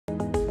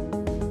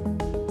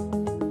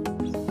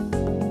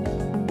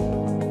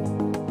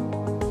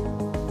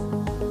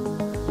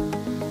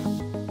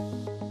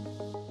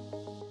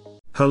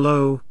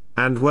Hello,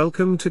 and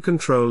welcome to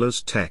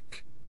Controllers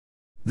Tech.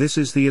 This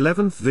is the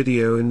 11th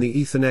video in the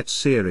Ethernet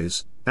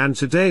series, and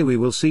today we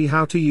will see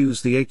how to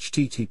use the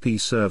HTTP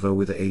server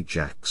with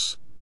AJAX.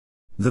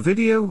 The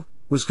video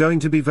was going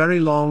to be very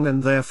long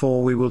and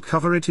therefore we will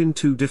cover it in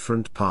two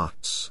different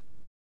parts.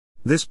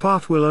 This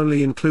part will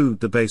only include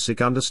the basic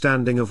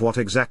understanding of what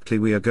exactly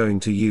we are going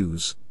to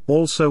use.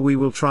 Also we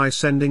will try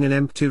sending an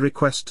empty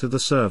request to the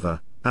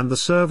server, and the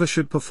server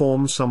should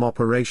perform some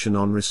operation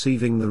on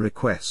receiving the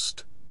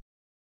request.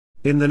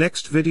 In the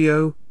next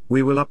video,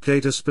 we will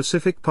update a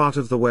specific part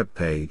of the web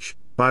page,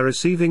 by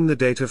receiving the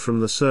data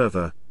from the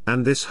server,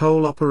 and this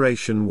whole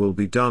operation will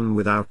be done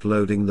without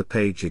loading the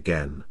page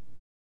again.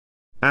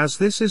 As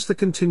this is the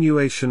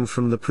continuation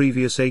from the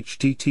previous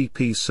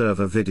HTTP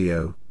server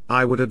video,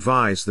 I would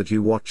advise that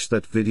you watch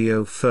that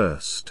video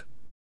first.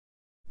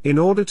 In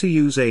order to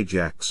use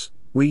AJAX,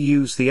 we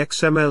use the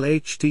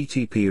XML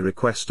HTTP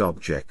request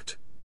object.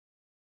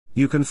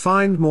 You can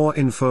find more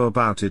info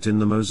about it in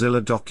the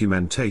Mozilla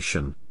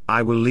documentation.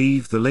 I will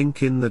leave the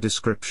link in the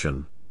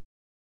description.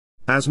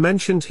 As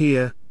mentioned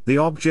here, the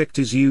object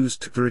is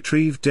used to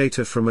retrieve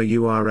data from a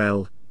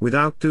URL,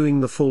 without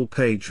doing the full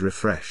page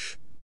refresh.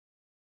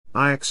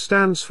 AJAX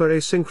stands for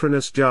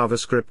Asynchronous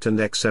JavaScript and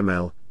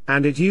XML,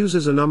 and it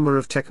uses a number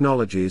of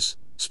technologies,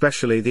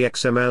 especially the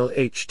XML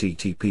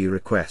HTTP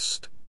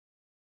request.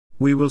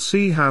 We will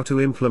see how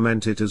to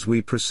implement it as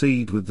we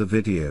proceed with the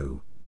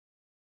video.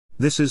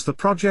 This is the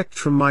project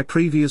from my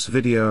previous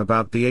video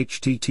about the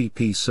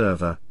HTTP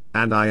server,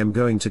 and I am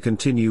going to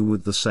continue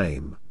with the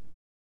same.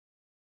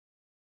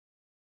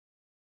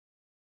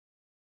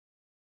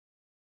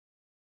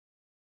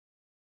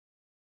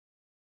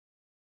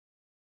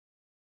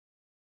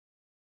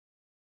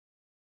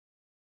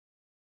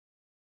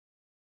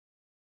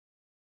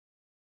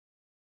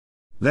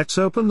 Let's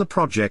open the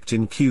project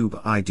in Cube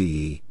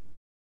IDE.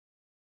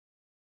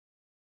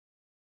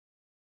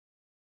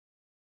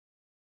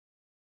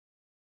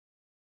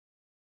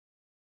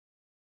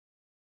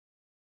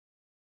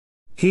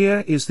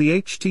 Here is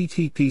the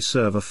HTTP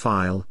server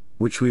file,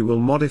 which we will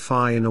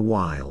modify in a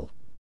while.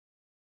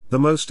 The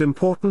most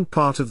important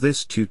part of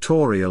this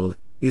tutorial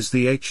is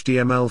the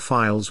HTML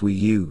files we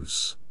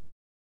use.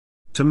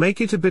 To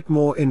make it a bit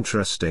more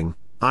interesting,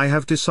 I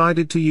have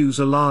decided to use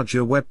a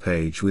larger web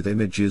page with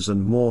images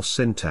and more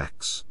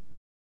syntax.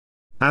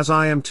 As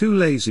I am too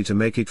lazy to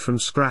make it from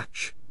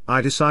scratch,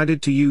 I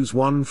decided to use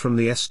one from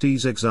the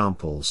ST's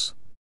examples.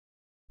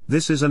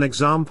 This is an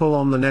example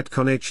on the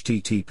NETCONN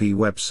HTTP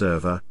web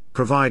server,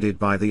 provided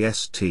by the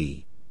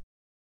ST.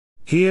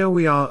 Here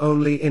we are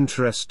only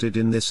interested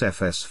in this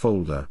FS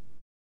folder.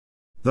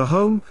 The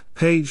home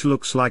page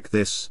looks like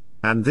this,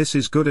 and this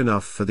is good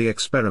enough for the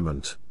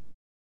experiment.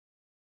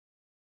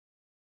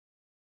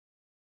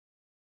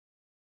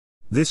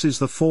 This is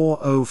the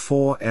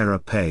 404 error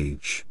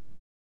page.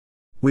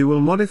 We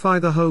will modify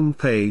the home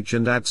page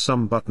and add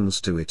some buttons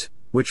to it,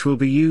 which will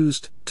be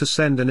used to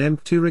send an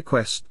empty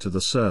request to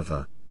the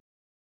server.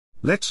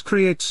 Let's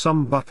create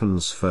some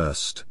buttons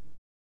first.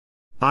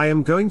 I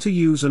am going to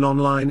use an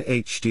online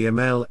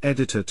HTML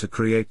editor to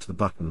create the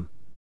button.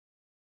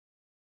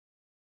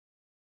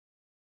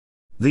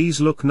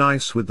 These look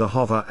nice with the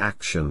hover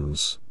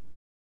actions.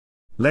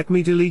 Let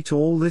me delete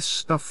all this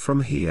stuff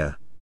from here.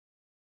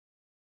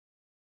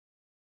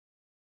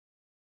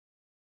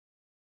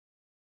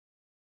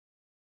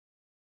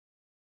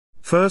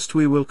 First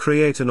we will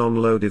create an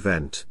onload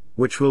event,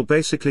 which will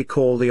basically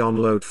call the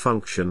onload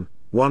function,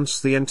 once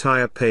the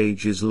entire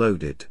page is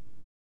loaded.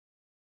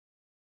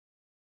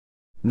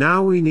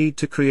 Now we need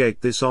to create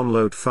this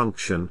onload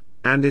function,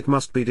 and it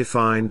must be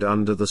defined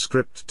under the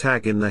script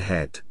tag in the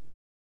head.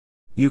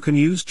 You can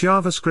use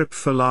JavaScript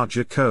for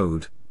larger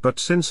code, but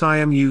since I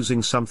am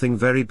using something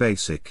very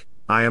basic,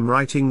 I am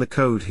writing the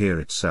code here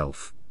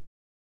itself.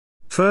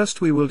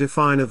 First we will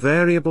define a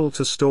variable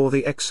to store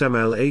the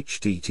XML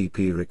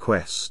HTTP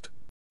request.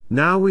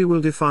 Now we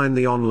will define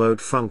the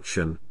onload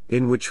function,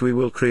 in which we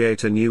will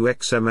create a new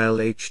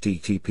XML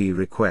HTTP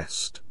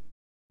request.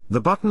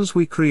 The buttons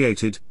we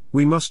created,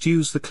 we must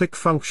use the click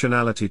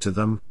functionality to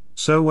them,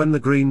 so when the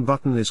green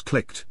button is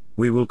clicked,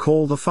 we will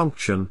call the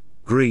function,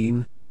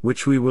 green,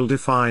 which we will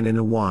define in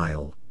a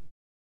while.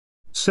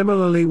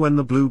 Similarly, when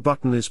the blue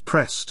button is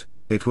pressed,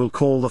 it will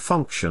call the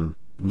function,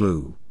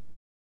 blue.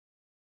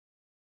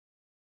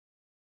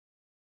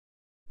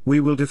 We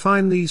will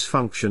define these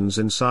functions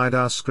inside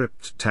our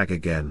script tag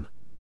again.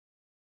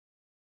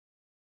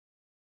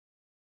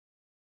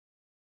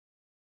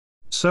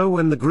 So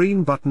when the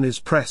green button is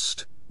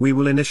pressed, we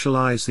will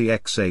initialize the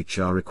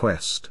XHR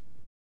request.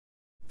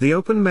 The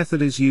open method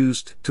is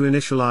used to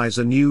initialize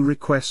a new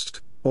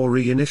request, or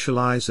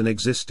reinitialize an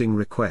existing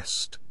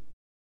request.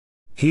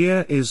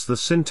 Here is the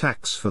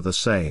syntax for the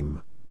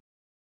same.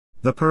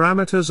 The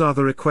parameters are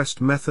the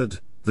request method,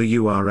 the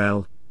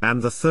URL,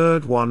 and the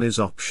third one is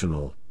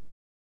optional.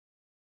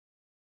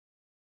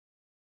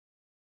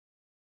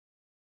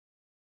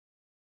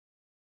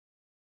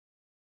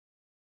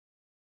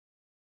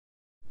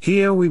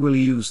 Here we will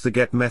use the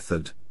get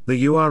method.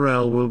 The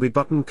URL will be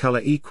button color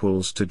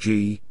equals to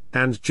G,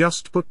 and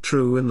just put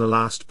true in the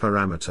last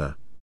parameter.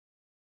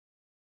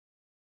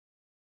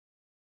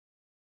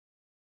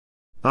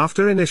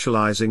 After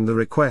initializing the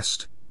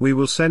request, we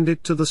will send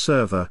it to the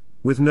server,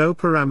 with no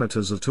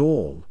parameters at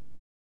all.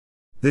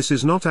 This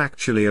is not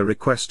actually a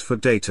request for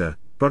data,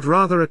 but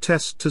rather a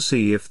test to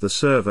see if the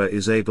server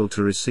is able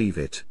to receive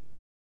it.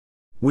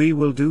 We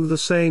will do the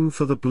same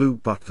for the blue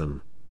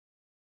button.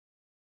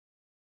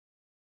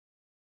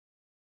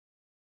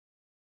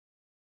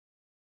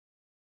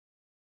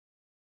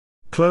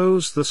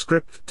 Close the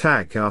script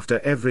tag after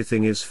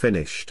everything is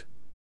finished.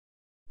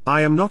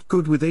 I am not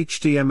good with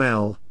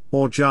HTML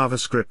or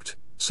JavaScript,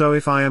 so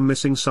if I am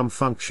missing some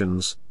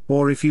functions,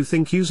 or if you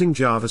think using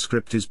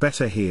JavaScript is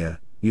better here,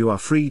 you are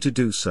free to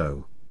do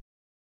so.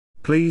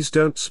 Please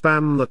don't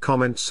spam the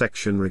comment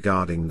section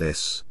regarding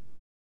this.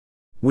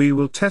 We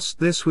will test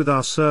this with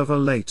our server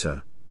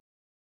later.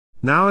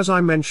 Now, as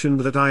I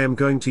mentioned that I am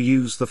going to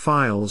use the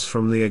files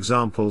from the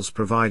examples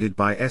provided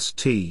by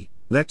ST,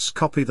 let's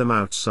copy them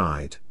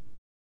outside.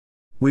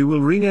 We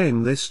will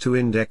rename this to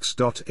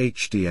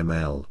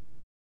index.html.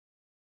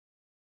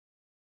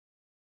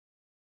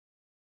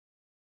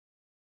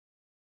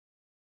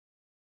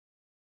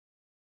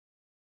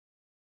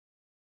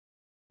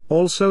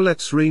 Also,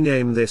 let's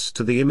rename this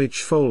to the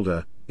image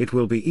folder, it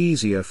will be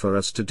easier for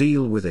us to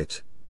deal with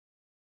it.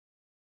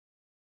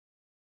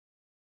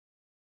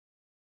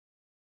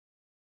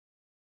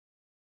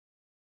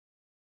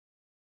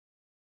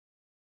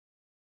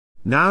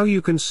 Now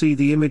you can see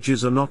the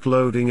images are not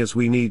loading as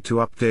we need to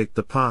update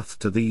the path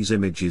to these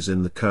images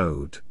in the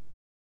code.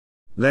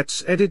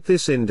 Let's edit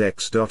this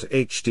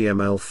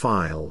index.html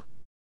file.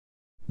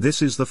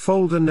 This is the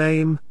folder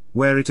name,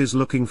 where it is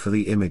looking for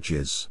the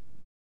images.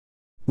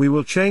 We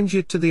will change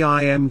it to the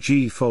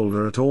img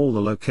folder at all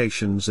the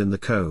locations in the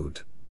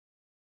code.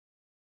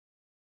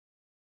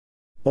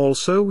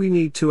 Also, we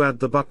need to add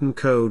the button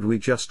code we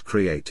just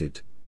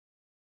created.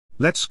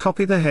 Let's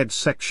copy the head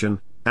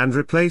section, and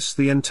replace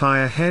the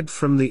entire head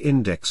from the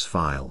index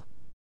file.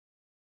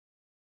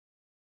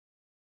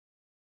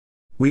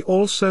 We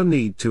also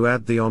need to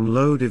add the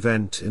onload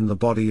event in the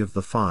body of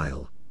the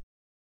file.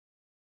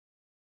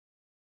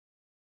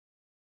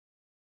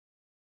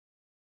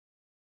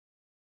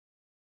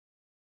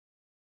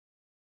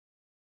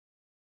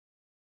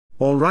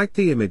 Alright,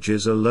 the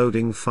images are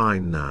loading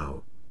fine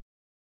now.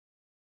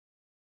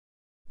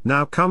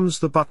 Now comes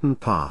the button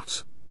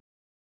part.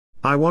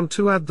 I want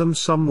to add them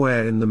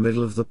somewhere in the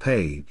middle of the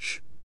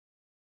page.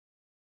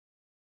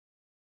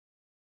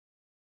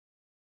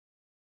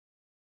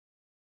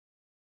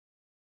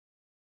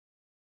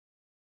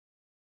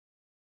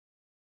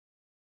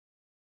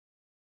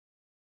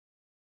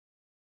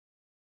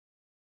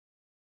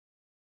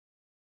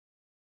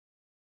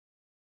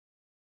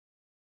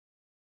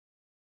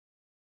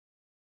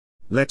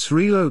 Let's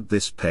reload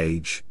this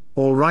page.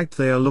 Alright,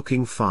 they are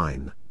looking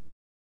fine.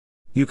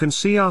 You can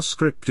see our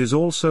script is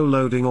also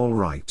loading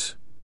alright.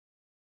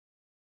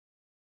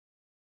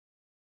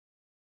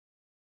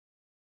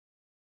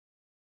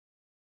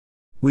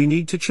 We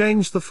need to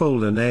change the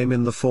folder name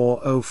in the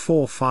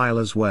 404 file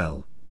as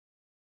well.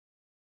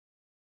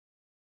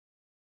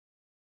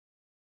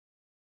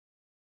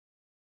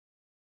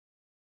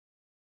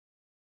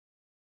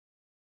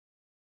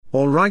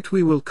 Alright,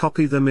 we will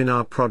copy them in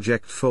our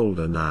project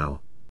folder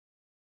now.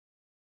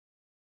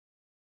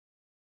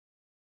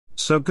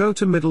 So go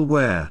to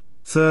middleware,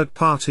 third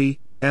party,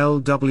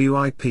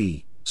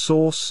 LWIP,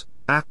 source,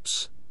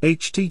 apps,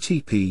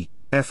 HTTP,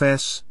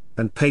 FS,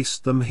 and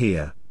paste them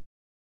here.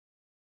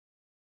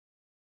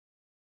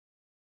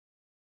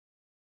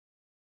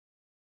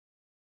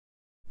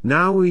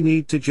 Now we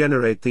need to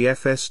generate the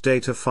FS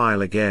data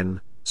file again,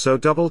 so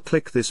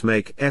double-click this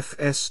Make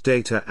FS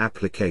Data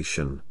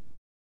application.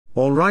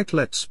 Alright,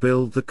 let's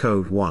build the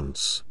code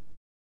once.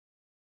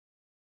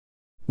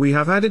 We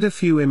have added a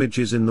few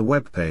images in the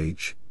web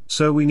page,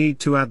 so we need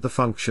to add the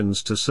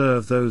functions to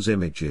serve those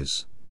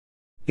images.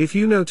 If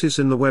you notice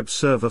in the web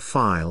server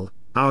file,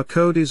 our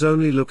code is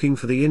only looking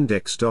for the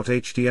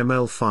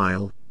index.html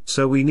file,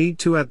 so we need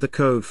to add the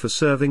code for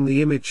serving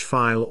the image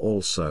file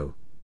also.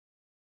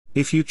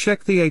 If you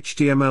check the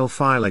HTML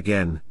file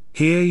again,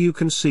 here you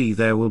can see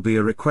there will be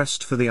a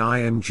request for the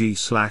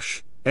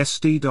img/sd.gif.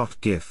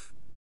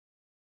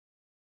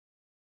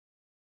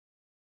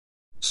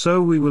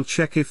 So we will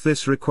check if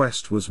this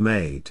request was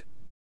made.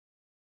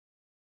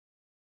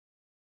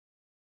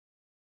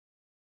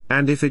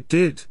 And if it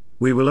did,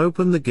 we will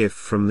open the GIF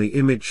from the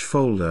image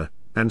folder,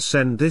 and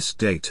send this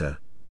data.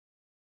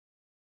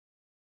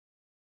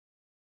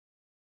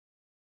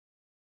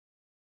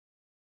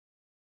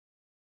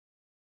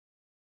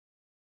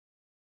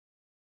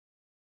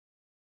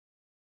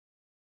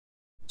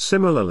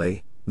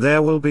 Similarly,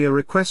 there will be a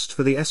request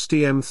for the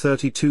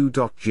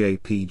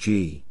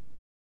STM32.jpg.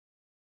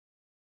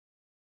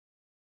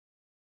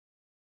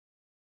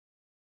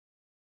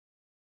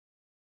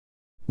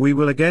 We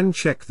will again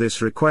check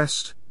this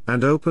request,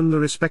 and open the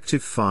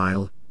respective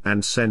file,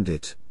 and send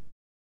it.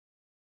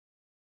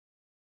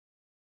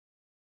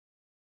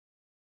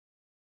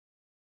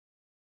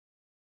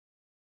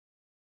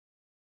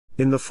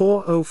 In the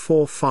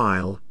 404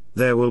 file,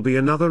 there will be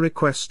another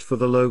request for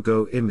the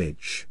logo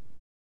image.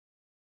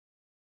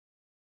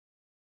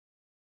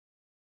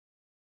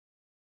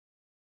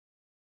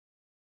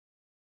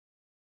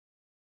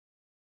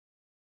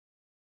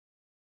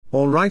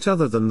 Alright,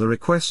 other than the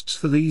requests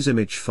for these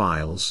image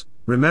files,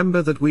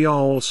 remember that we are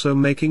also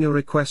making a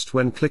request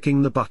when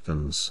clicking the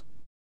buttons.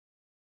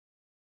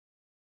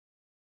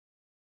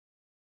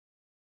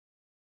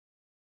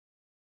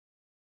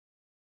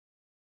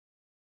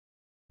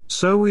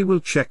 So we will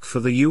check for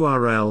the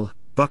URL,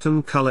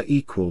 button color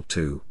equal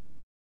to.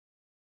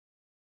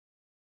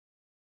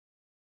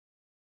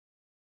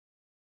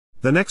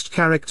 The next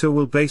character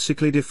will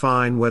basically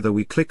define whether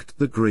we clicked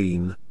the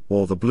green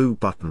or the blue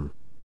button.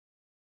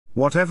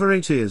 Whatever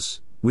it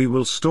is, we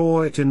will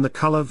store it in the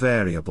color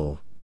variable.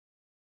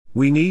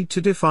 We need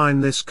to define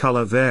this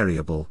color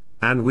variable,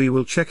 and we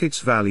will check its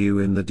value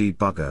in the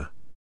debugger.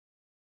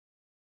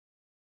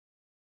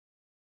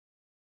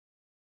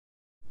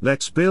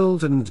 Let's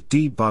build and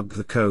debug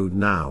the code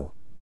now.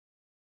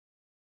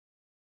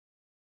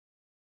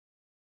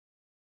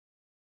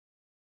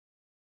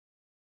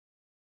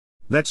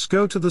 Let's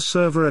go to the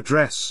server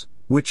address,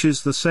 which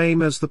is the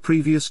same as the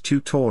previous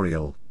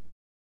tutorial.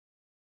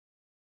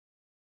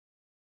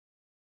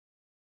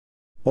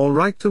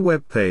 Alright, the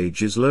web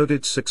page is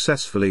loaded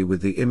successfully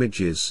with the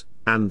images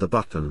and the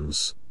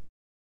buttons.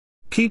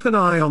 Keep an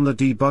eye on the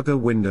debugger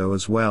window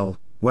as well,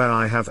 where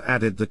I have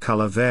added the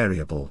color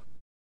variable.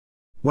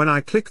 When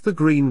I click the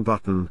green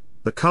button,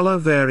 the color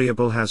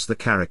variable has the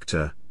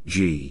character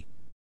G.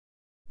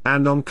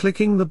 And on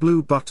clicking the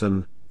blue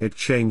button, it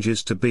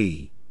changes to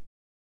B.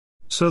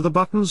 So the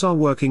buttons are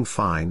working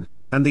fine,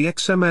 and the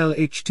XML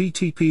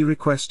HTTP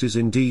request is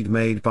indeed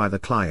made by the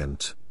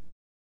client.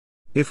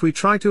 If we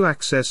try to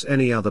access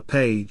any other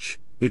page,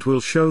 it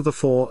will show the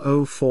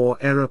 404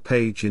 error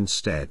page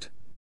instead.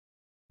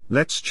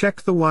 Let's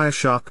check the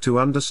Wireshark to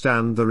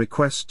understand the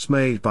requests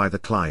made by the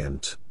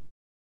client.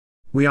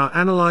 We are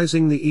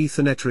analyzing the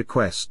Ethernet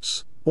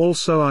requests,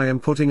 also I am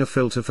putting a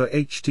filter for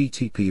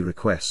HTTP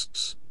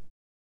requests.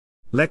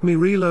 Let me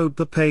reload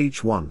the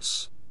page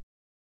once.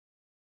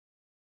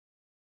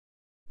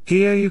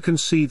 Here you can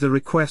see the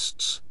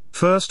requests.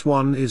 First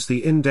one is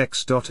the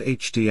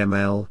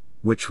index.html,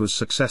 which was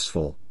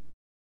successful.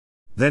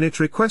 Then it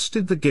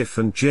requested the GIF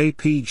and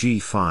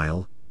JPG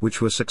file,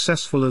 which were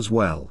successful as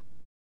well.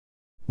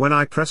 When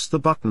I press the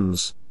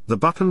buttons, the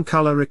button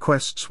color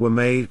requests were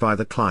made by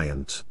the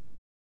client.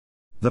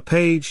 The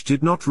page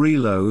did not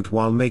reload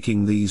while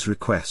making these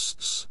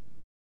requests,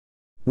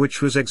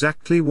 which was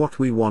exactly what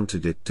we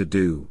wanted it to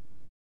do.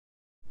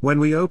 When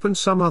we open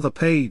some other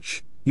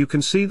page, you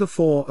can see the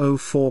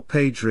 404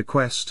 page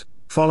request,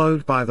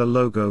 followed by the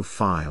logo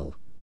file.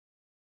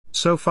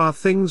 So far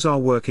things are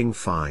working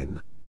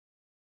fine.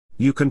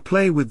 You can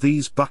play with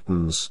these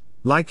buttons,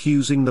 like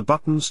using the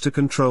buttons to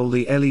control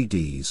the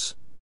LEDs.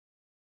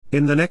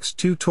 In the next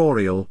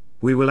tutorial,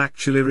 we will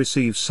actually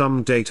receive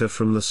some data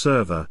from the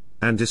server,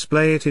 and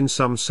display it in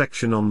some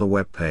section on the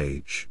web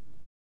page.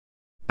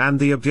 And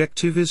the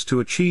objective is to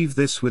achieve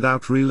this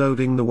without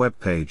reloading the web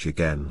page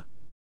again.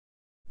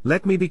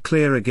 Let me be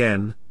clear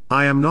again,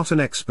 I am not an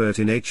expert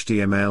in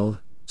HTML,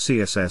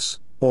 CSS,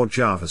 or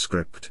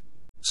JavaScript.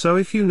 So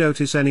if you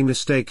notice any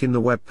mistake in the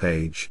web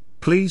page,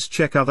 please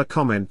check other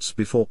comments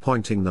before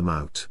pointing them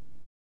out.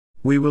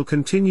 We will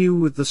continue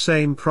with the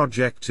same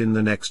project in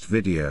the next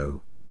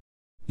video.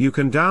 You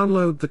can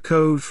download the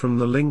code from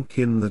the link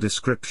in the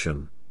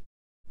description.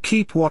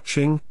 Keep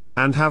watching,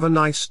 and have a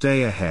nice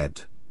day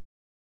ahead.